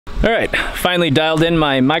All right, finally dialed in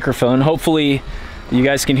my microphone. Hopefully you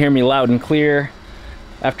guys can hear me loud and clear.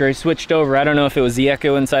 After I switched over, I don't know if it was the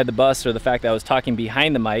echo inside the bus or the fact that I was talking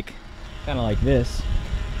behind the mic, kind of like this.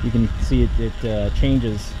 You can see it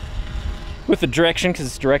changes with the direction because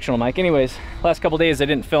it's directional mic. Anyways, last couple days I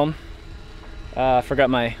didn't film.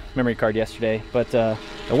 Forgot my memory card yesterday, but I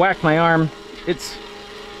whacked my arm. It's,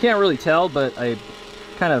 can't really tell, but I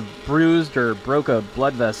kind of bruised or broke a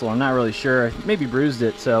blood vessel. I'm not really sure. Maybe bruised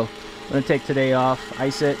it, so I'm gonna take today off,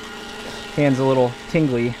 ice it. Hand's a little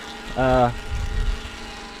tingly. I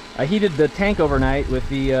heated the tank overnight with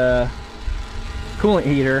the coolant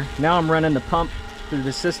heater. Now I'm running the pump through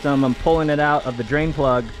the system. I'm pulling it out of the drain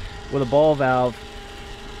plug with a ball valve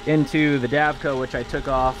into the Davco, which I took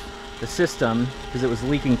off the system because it was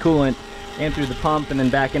leaking coolant, and through the pump and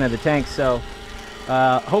then back into the tank. So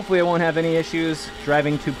hopefully I won't have any issues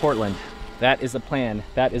driving to Portland. That is the plan.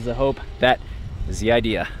 That is the hope. That is the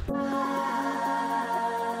idea.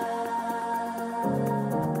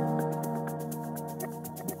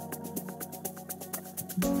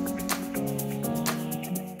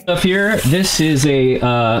 Up here, this is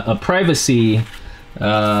a privacy,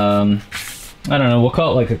 I don't know, we'll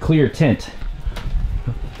call it like a clear tint.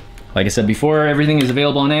 Like I said before, everything is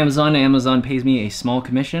available on Amazon. Amazon pays me a small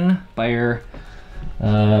commission. Buyer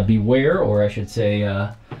beware, or I should say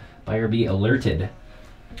buyer be alerted.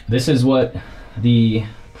 This is what the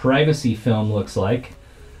privacy film looks like.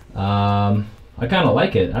 I kind of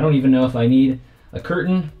like it. I don't even know if I need a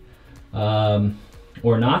curtain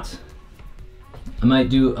or not. I might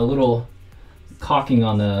do a little caulking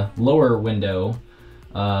on the lower window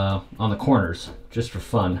on the corners just for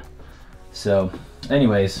fun. So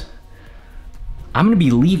anyways, I'm gonna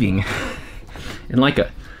be leaving in like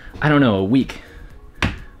I don't know, a week.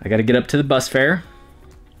 I gotta get up to the BusFair.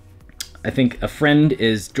 I think a friend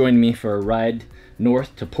is joining me for a ride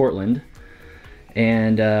north to Portland.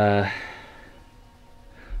 And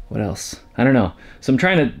what else? I don't know. So I'm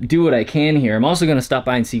trying to do what I can here. I'm also gonna stop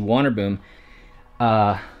by and see Wanderboom.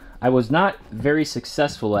 I was not very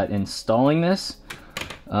successful at installing this.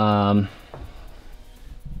 There's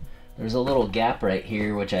a little gap right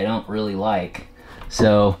here, which I don't really like.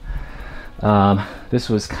 So this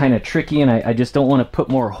was kind of tricky, and I just don't want to put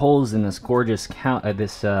more holes in this gorgeous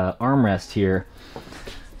armrest here.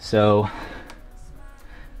 So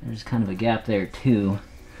there's kind of a gap there too.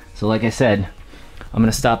 So like I said, I'm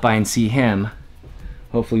gonna stop by and see him.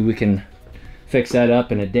 Hopefully we can fix that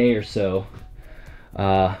up in a day or so.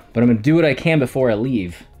 But I'm gonna do what I can before I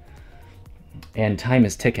leave. And time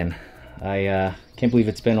is ticking. I can't believe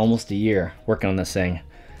it's been almost a year working on this thing.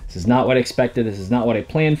 This is not what I expected. This is not what I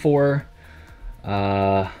planned for.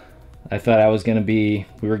 I thought we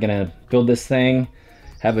were gonna build this thing,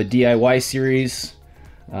 have a DIY series,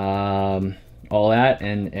 all that,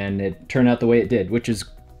 and it turned out the way it did, which is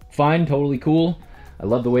fine, totally cool. I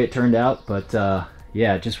love the way it turned out, but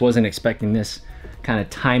yeah, just wasn't expecting this kind of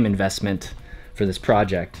time investment for this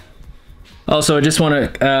project. Also, I just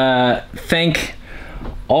want to thank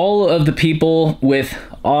all of the people with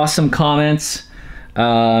awesome comments.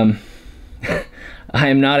 I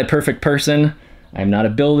am not a perfect person. I am not a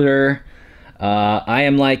builder. I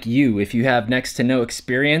am like you. If you have next to no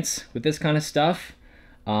experience with this kind of stuff,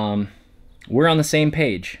 we're on the same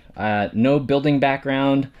page. No building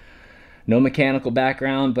background, no mechanical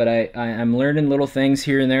background, but I'm learning little things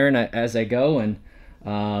here and there and as I go, and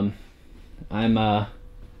I'm a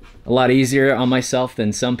lot easier on myself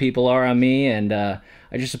than some people are on me, and I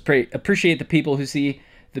just appreciate the people who see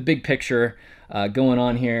the big picture going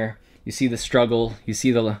on here. You see the struggle, you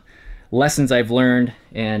see the lessons I've learned,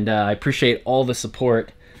 and I appreciate all the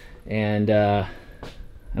support, and I'm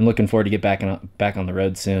looking forward to get back on the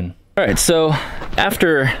road soon. All right, so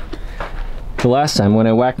after the last time when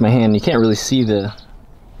I whacked my hand, you can't really see the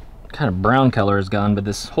kind of brown color is gone, but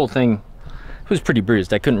this whole thing was pretty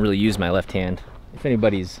bruised. I couldn't really use my left hand. If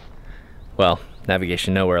anybody's, well,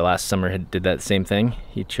 Navigation Nowhere last summer did that same thing.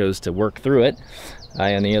 He chose to work through it.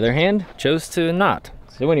 I, on the other hand, chose to not.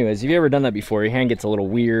 So anyways, have you ever done that before? Your hand gets a little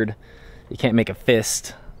weird. You can't make a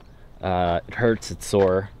fist. It hurts, it's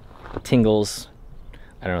sore, it tingles.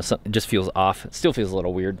 I don't know, it just feels off. It still feels a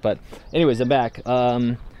little weird, but anyways, I'm back.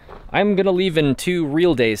 I'm gonna leave in 2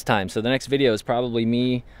 real days time. So the next video is probably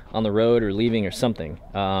me on the road or leaving or something.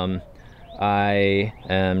 I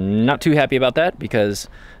am not too happy about that because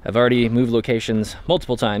I've already moved locations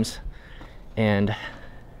multiple times and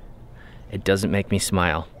it doesn't make me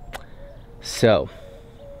smile. So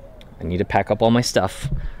I need to pack up all my stuff.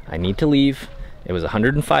 I need to leave. It was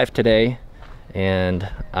 105 today and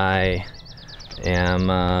I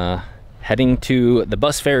am heading to the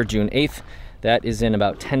BusFair June 8th. That is in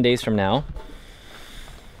about 10 days from now.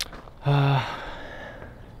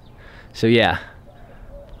 So yeah,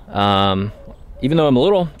 even though I'm a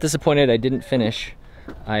little disappointed I didn't finish,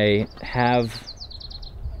 I have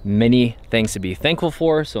many things to be thankful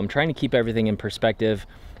for, so I'm trying to keep everything in perspective.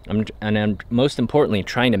 I'm most importantly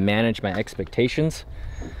trying to manage my expectations.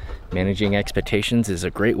 Managing expectations is a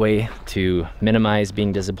great way to minimize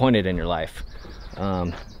being disappointed in your life.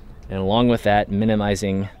 And along with that,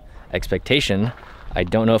 minimizing expectation, I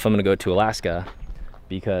don't know if I'm gonna go to Alaska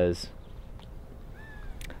because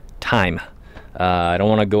time. I don't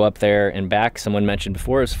want to go up there and back. Someone mentioned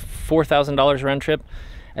before it's $4,000 round trip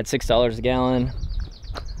at $6 a gallon.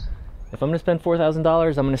 If I'm gonna spend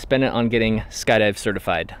 $4,000, I'm gonna spend it on getting skydive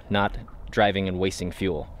certified, not driving and wasting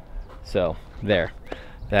fuel. So there,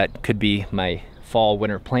 that could be my fall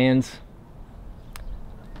winter plans.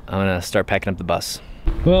 I'm gonna start packing up the bus.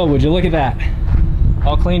 Well, would you look at that?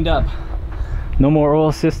 All cleaned up. No more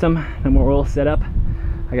oil system, no more oil setup.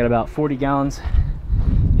 I got about 40 gallons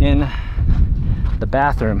in the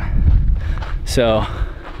bathroom. So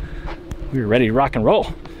we're ready to rock and roll.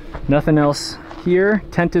 Nothing else here.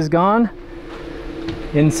 Tent is gone.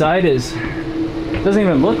 Inside is, doesn't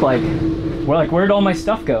even look like, well, like where'd all my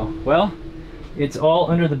stuff go? Well, it's all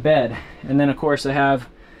under the bed. And then of course I have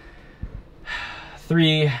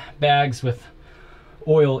 3 bags with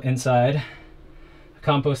oil inside. A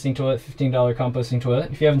composting toilet, $15 composting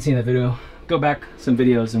toilet. If you haven't seen that video, go back some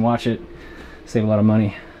videos and watch it. Save a lot of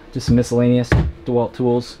money. Just some miscellaneous DeWalt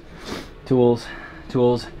tools.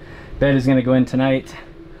 Bed is gonna go in tonight.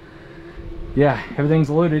 Yeah, everything's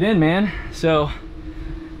loaded in, man. So,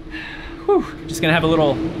 whew, just gonna have a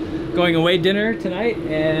little going away dinner tonight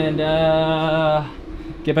and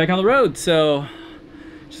get back on the road. So,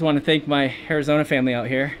 just want to thank my Arizona family out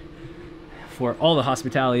here for all the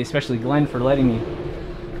hospitality, especially Glenn for letting me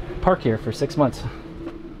park here for 6 months.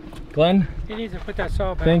 Glenn, you need to put that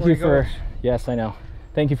saw back. Thank you for, yes, I know.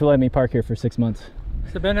 Thank you for letting me park here for 6 months.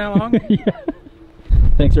 Has it been that long? Yeah.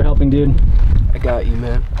 Thanks for helping, dude. I got you,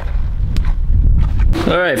 man.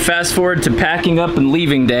 All right, fast forward to packing up and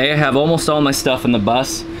leaving day. I have almost all my stuff in the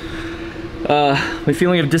bus. My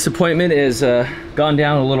feeling of disappointment is gone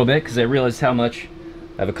down a little bit because I realized how much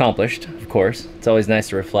I've accomplished, of course. It's always nice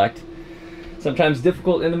to reflect. Sometimes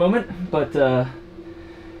difficult in the moment, but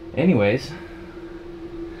anyways,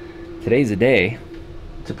 today's a day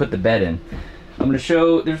to put the bed in. I'm gonna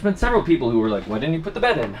show, there's been several people who were like, why didn't you put the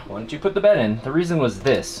bed in? Why didn't you put the bed in? The reason was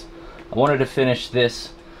this. I wanted to finish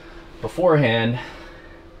this beforehand,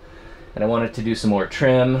 and I wanted to do some more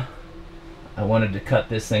trim. I wanted to cut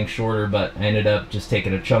this thing shorter, but I ended up just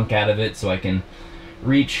taking a chunk out of it so I can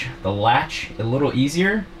reach the latch a little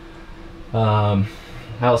easier. I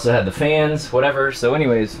also had the fans, whatever. So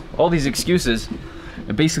anyways, all these excuses,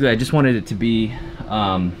 basically I just wanted it to be,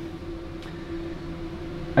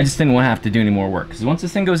 I just didn't want to have to do any more work, because once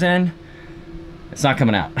this thing goes in, it's not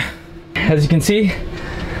coming out. As you can see,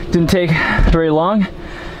 didn't take very long.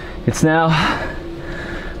 It's now,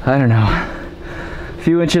 I don't know, a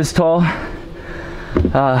few inches tall,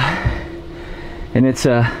 and it's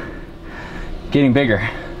getting bigger.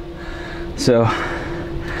 So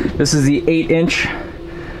this is the 8-inch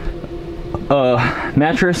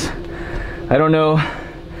mattress. I don't know,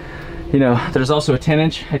 you know, there's also a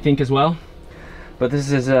 10-inch I think as well. But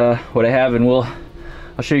this is what I have, and I'll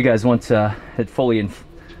show you guys once it fully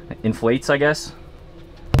inflates, I guess.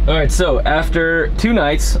 All right, so after 2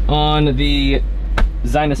 nights on the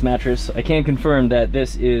Zinus mattress, I can confirm that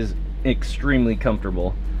this is extremely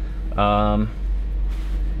comfortable. You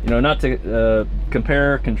know, not to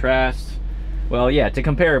compare, contrast. Well, yeah, to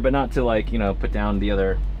compare, but not to, like, you know, put down the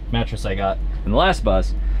other mattress I got in the last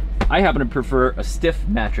bus. I happen to prefer a stiff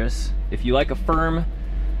mattress. If you like a firm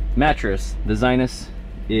mattress, the Zinus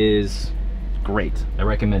is great. I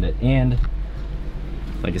recommend it. And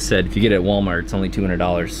like I said, if you get it at Walmart, it's only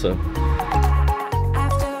 $200. So